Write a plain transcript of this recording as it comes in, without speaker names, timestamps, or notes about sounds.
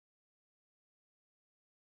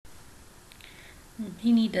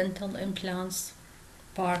Mini dental implants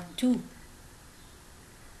part 2.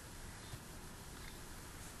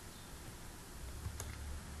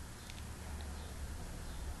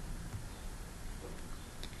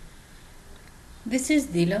 This is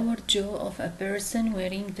the lower jaw of a person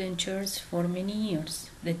wearing dentures for many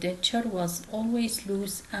years. The denture was always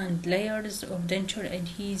loose and layers of denture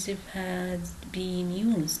adhesive had been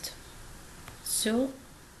used. So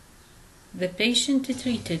the patient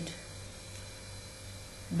treated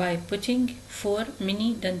by putting 4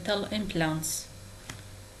 mini dental implants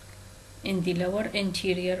in the lower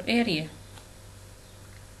anterior area.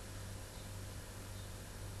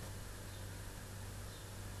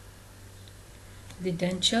 The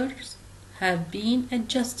dentures have been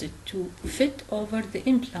adjusted to fit over the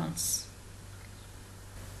implants.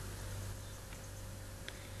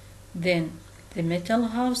 Then the metal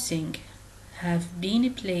housing have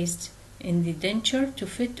been placed in the denture to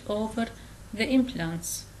fit over the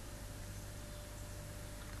implants.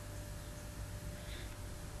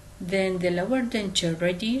 Then the lower denture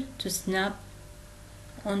ready to snap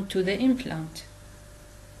onto the implant.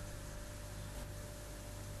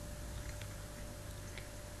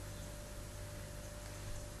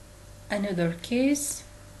 Another case,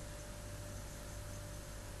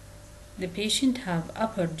 the patient have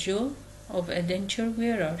upper jaw of a denture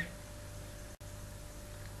wearer.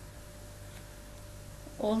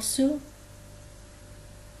 Also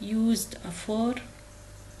used a 4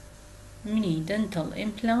 mini dental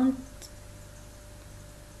implant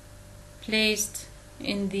placed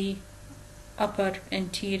in the upper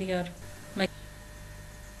anterior.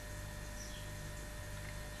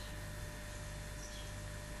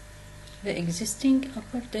 The existing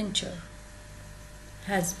upper denture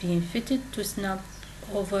has been fitted to snap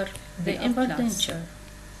over the upper denture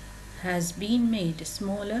has been made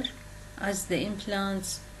smaller as the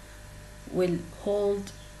implants will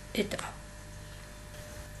hold it up.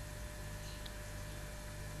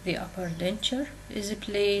 The upper denture is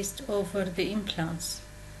placed over the implants.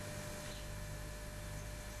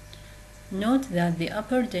 Note that the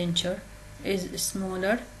upper denture is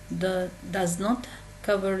smaller, does not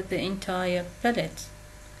cover the entire palate,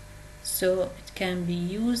 so it can be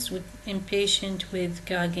used in patients with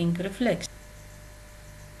gagging reflex.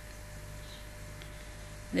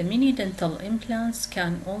 The mini dental implants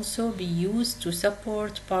can also be used to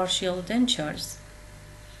support partial dentures.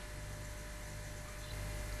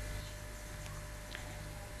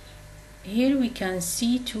 Here we can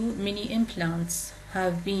see 2 mini implants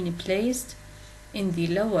have been placed in the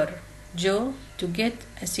lower jaw to get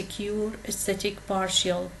a secure aesthetic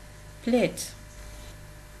partial plate.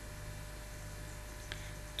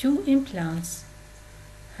 2 implants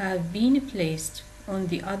have been placed on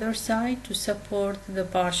the other side to support the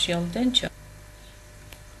partial denture.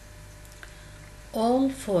 All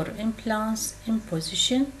 4 implants in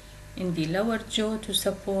position in the lower jaw to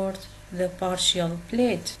support the partial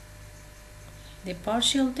plate. The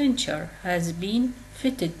partial denture has been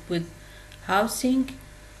fitted with housing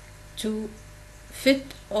to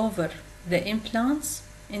fit over the implants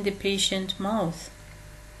in the patient's mouth.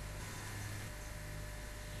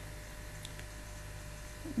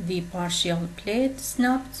 The partial plate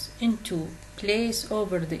snaps into place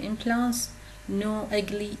over the implants. No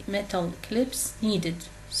ugly metal clips needed,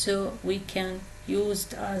 so we can use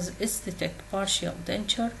it as aesthetic partial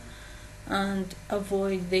denture and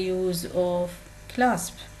avoid the use of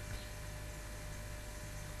clasp.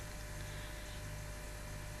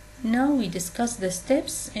 Now we discuss the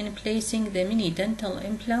steps in placing the mini dental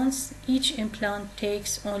implants. Each implant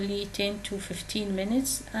takes only 10 to 15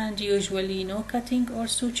 minutes and usually no cutting or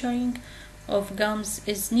suturing of gums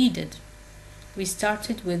is needed. We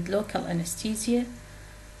started with local anesthesia,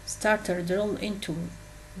 starter drill into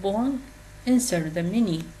bone, insert the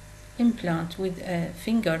mini implant with a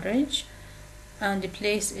finger wrench and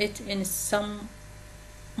place it in some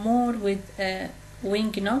more with a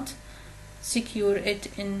wing nut. Secure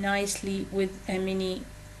it in nicely with a mini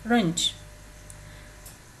wrench.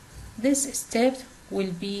 This step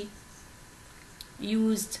will be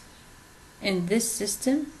used in this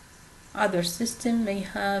system. Other system may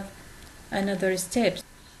have another steps.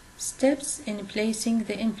 Steps in placing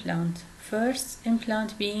the implant. First,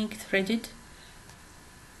 implant being threaded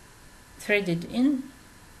in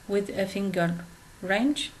with a finger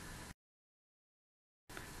wrench.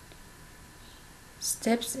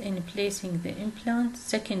 Steps in placing the implant.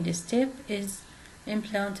 Second step is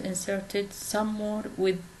implant inserted some more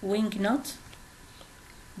with wing nut.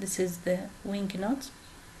 This is the wing nut.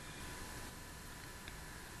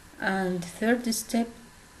 And third step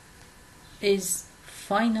is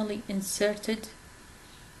finally inserted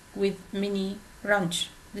with mini wrench.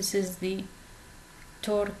 This is the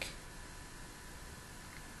torque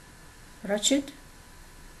ratchet,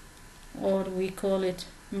 or we call it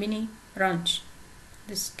mini wrench.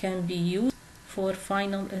 This can be used for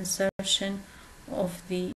final insertion of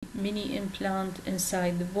the mini implant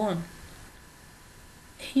inside the bone.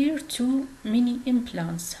 Here 2 mini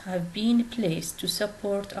implants have been placed to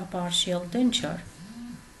support a partial denture.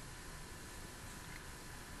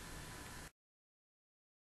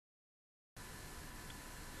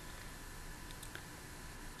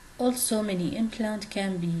 Also, mini implant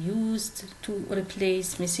can be used to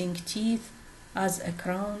replace missing teeth, as a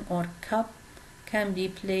crown or cap can be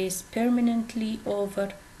placed permanently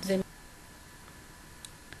over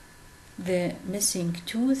the missing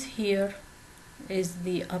tooth. Here is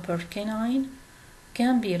the upper canine,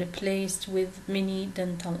 can be replaced with mini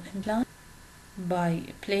dental implant by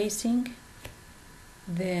placing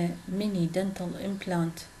the mini dental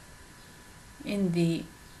implant in the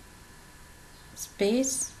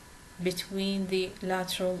space between the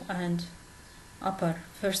lateral and upper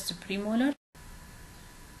first premolar.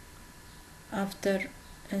 After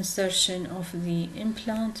insertion of the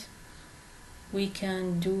implant, we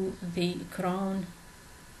can do the crown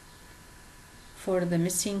for the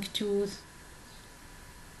missing tooth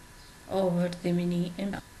over the mini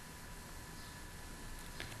implant.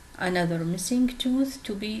 Another missing tooth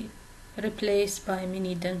to be replaced by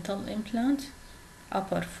mini dental implant,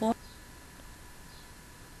 upper 4.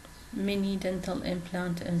 Mini dental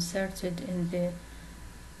implant inserted in the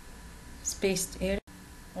spaced area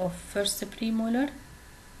of first premolar,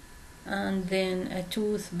 and then a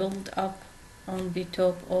tooth built up on the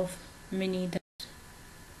top of mini dental.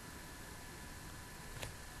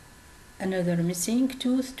 Another missing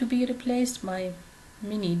tooth to be replaced by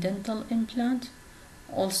mini dental implant.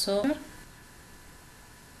 Also,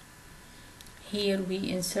 here we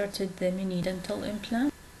inserted the mini dental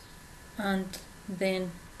implant and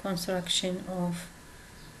then construction of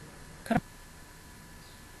crown.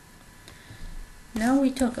 Now we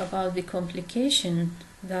talk about the complication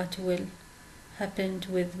that will happen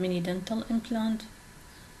with mini dental implant.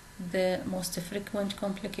 The most frequent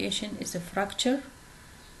complication is a fracture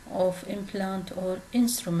of implant or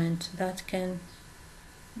instrument that can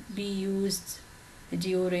be used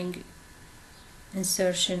during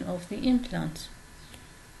insertion of the implant.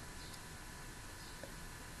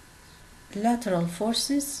 Lateral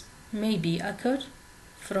forces may be occur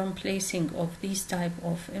from placing of these type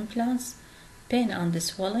of implants, pain and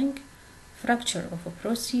swelling, fracture of a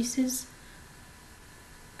prosthesis,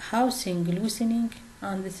 housing loosening,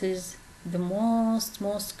 and this is the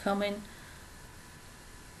most common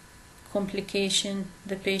complication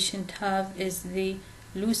the patient have, is the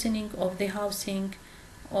loosening of the housing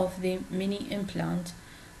of the mini implant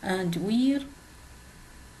and wear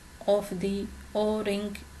of the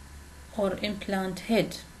O-ring or implant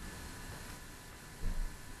head.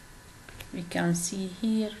 We can see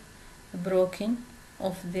here broken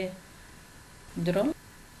of the drill,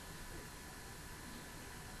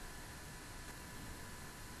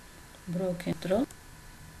 broken drill.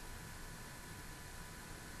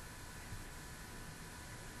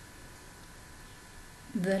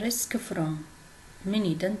 The risk from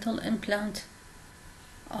mini dental implant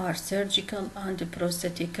are surgical and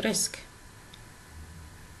prosthetic risk,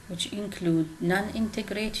 which include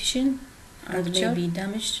non-integration and may be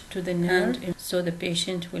damage to the nerve, so the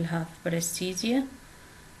patient will have paresthesia,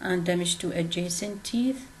 and damage to adjacent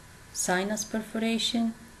teeth, sinus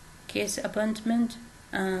perforation, case abutment,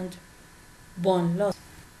 and bone loss.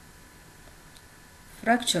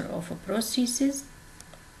 Fracture of a prosthesis,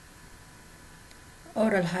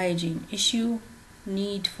 oral hygiene issue,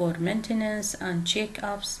 need for maintenance and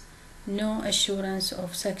check-ups, no assurance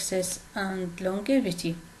of success and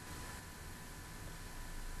longevity.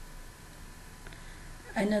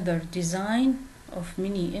 Another design of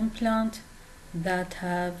mini implant that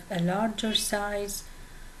have a larger size,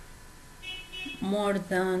 more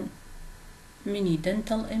than mini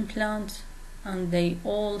dental implant, and they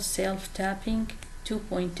all self-tapping,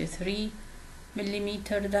 2.3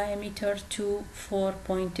 millimeter diameter to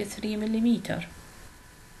 4.3 millimeter.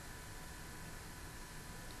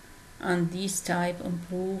 And these type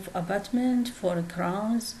improve abutment for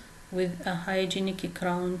crowns with a hygienic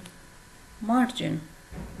crown margin.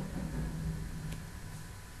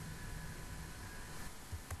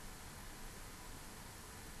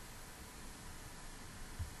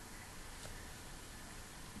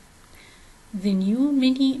 The new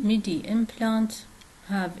midi implants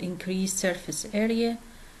have increased surface area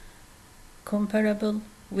comparable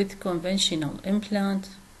with conventional implant,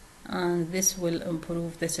 and this will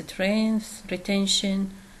improve the strength,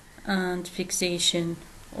 retention, and fixation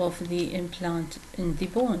of the implant in the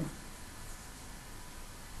bone.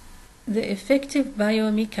 The effective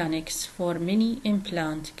biomechanics for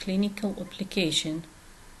mini-implant clinical application.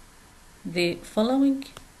 The following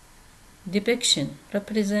depiction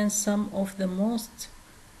represents some of the most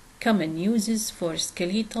common uses for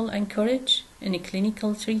skeletal anchorage in a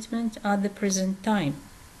clinical treatment at the present time.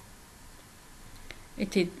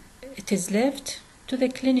 It is left to the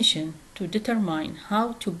clinician to determine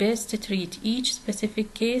how to best treat each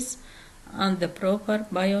specific case and the proper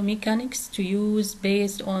biomechanics to use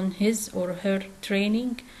based on his or her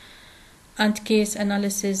training and case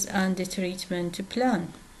analysis and treatment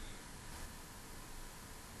plan.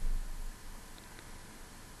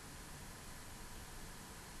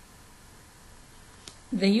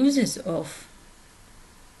 The uses of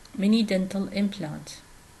mini dental implant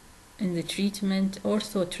in the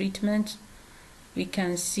ortho treatment, we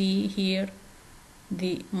can see here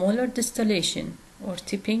the molar distillation or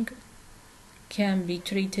tipping can be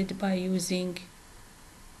treated by using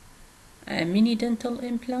a mini dental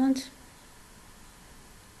implant,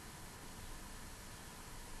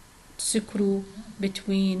 screw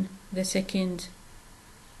between the second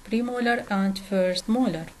premolar and first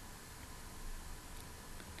molar.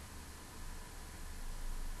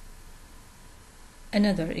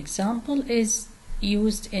 Another example is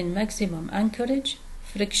used in maximum anchorage,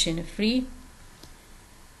 friction-free.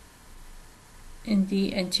 In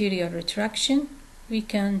the anterior retraction, we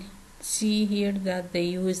can see here that they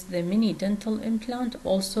use the mini dental implant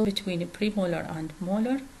also between premolar and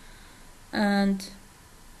molar and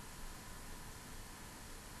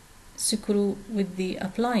screw with the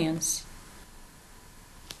appliance.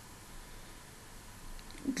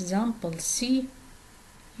 Example C,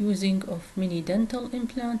 using of mini dental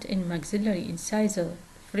implant in maxillary incisor,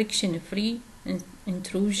 friction-free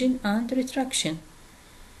intrusion and retraction.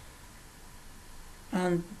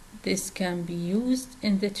 And this can be used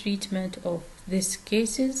in the treatment of these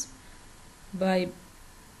cases by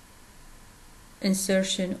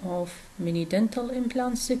insertion of mini dental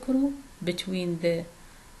implant screw between the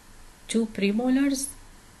two premolars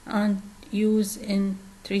and use in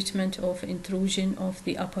treatment of intrusion of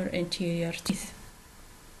the upper anterior teeth.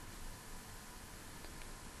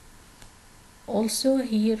 Also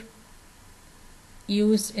here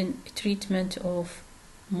use in treatment of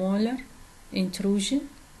molar intrusion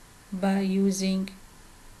by using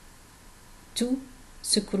two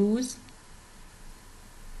screws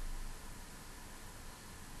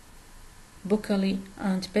buccally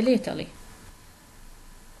and palatally.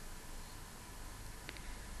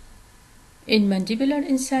 In mandibular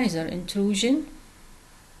incisor intrusion,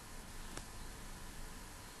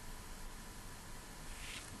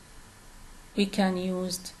 we can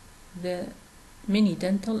use the mini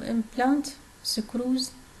dental implant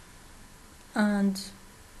screws and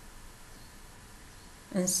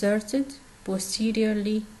inserted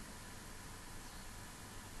posteriorly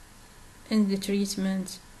in the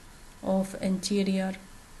treatment of anterior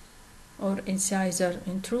or incisor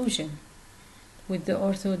intrusion with the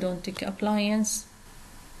orthodontic appliance.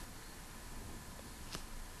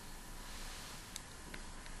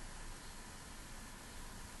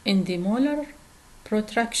 In the molar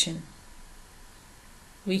protraction,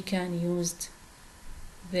 we can use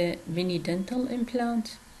the mini dental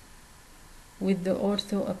implant with the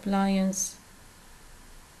ortho appliance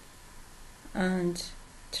and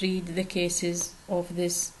treat the cases of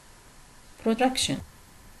this protraction.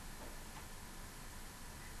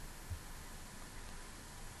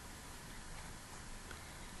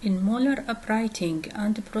 In molar uprighting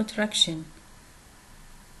and protraction,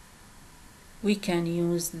 we can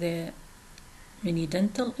use the mini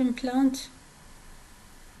dental implant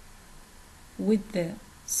with the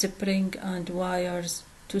spring and wires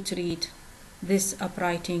to treat this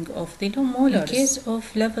uprighting of the molars. In case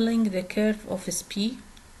of leveling the curve of SP,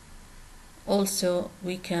 also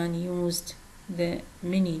we can use the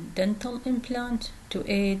mini dental implant to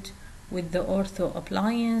aid with the ortho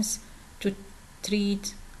appliance to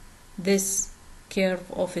treat this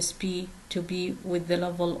curve of SP to be with the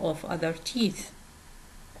level of other teeth.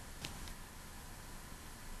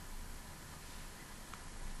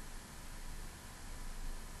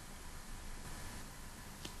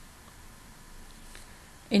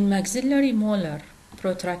 In maxillary molar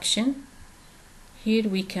protraction, here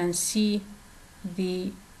we can see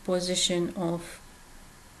the position of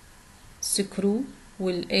screw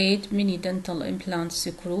will aid mini dental implant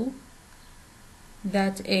screw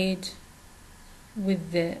that aid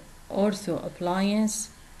with the ortho appliance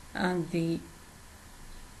and the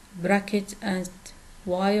bracket and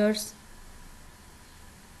wires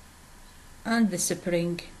and the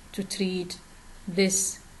spring to treat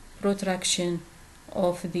this protraction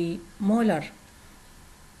of the molar.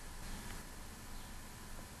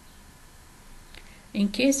 In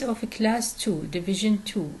case of a class 2, division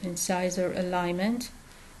 2 incisor alignment,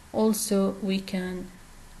 also we can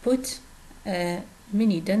put a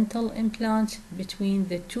mini dental implant between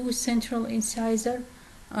the two central incisor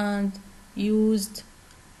and used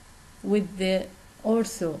with the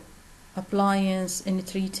ortho appliance in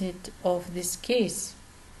treated of this case.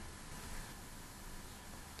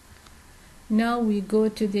 Now we go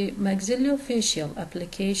to the maxillofacial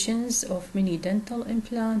applications of mini dental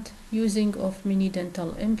implant. Using of mini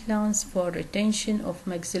dental implants for retention of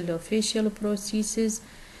maxillofacial prostheses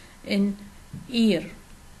in ear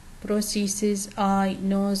prostheses, eye,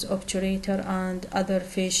 nose obturator, and other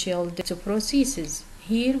facial prostheses.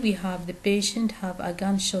 Here we have the patient have a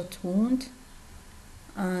gunshot wound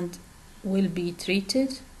and will be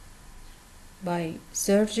treated by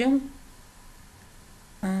surgeon,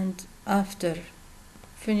 and after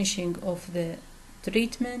finishing of the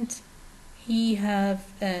treatment he have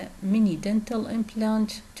a mini dental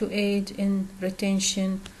implant to aid in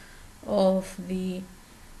retention of the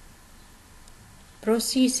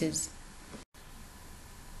prostheses.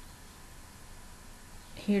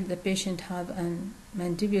 Here the patient have an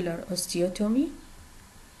mandibular osteotomy,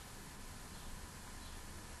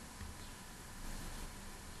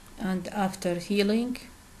 and after healing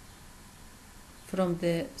from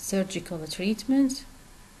the surgical treatment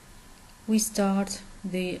we start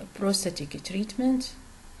the prosthetic treatment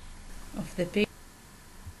of the patient.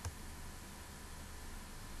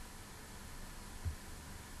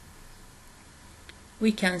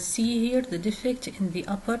 We can see here the defect in the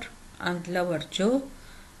upper and lower jaw.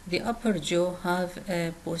 The upper jaw have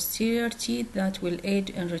a posterior teeth that will aid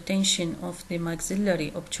in retention of the maxillary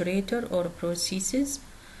obturator or prosthesis,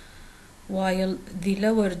 while the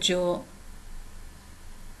lower jaw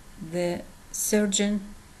the surgeon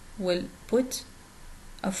will put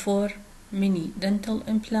a 4 mini dental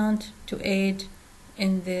implant to aid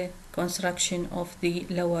in the construction of the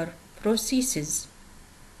lower prosthesis.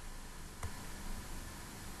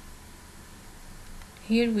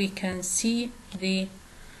 Here we can see the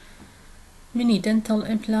mini dental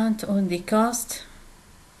implant on the cast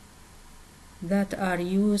that are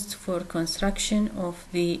used for construction of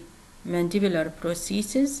the mandibular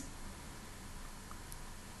prosthesis,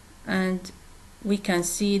 and we can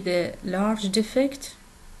see the large defect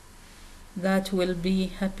that will be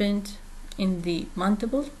happened in the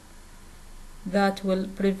mandible that will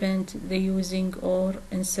prevent the using or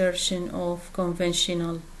insertion of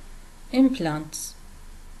conventional implants.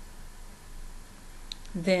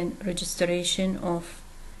 Then registration of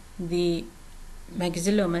the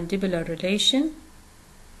maxillomandibular relation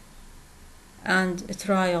and a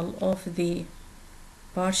trial of the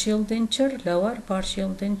partial denture, lower partial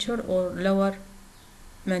denture or lower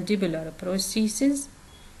mandibular prosthesis,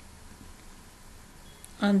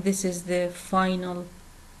 and this is the final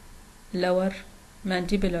lower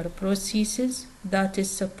mandibular prosthesis that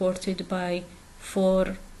is supported by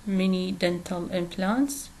 4 mini dental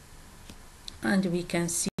implants, and we can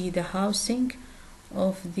see the housing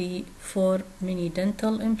of the 4 mini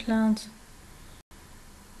dental implants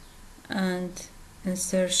and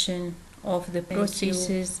insertion of the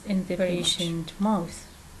prosthesis in the patient mouth.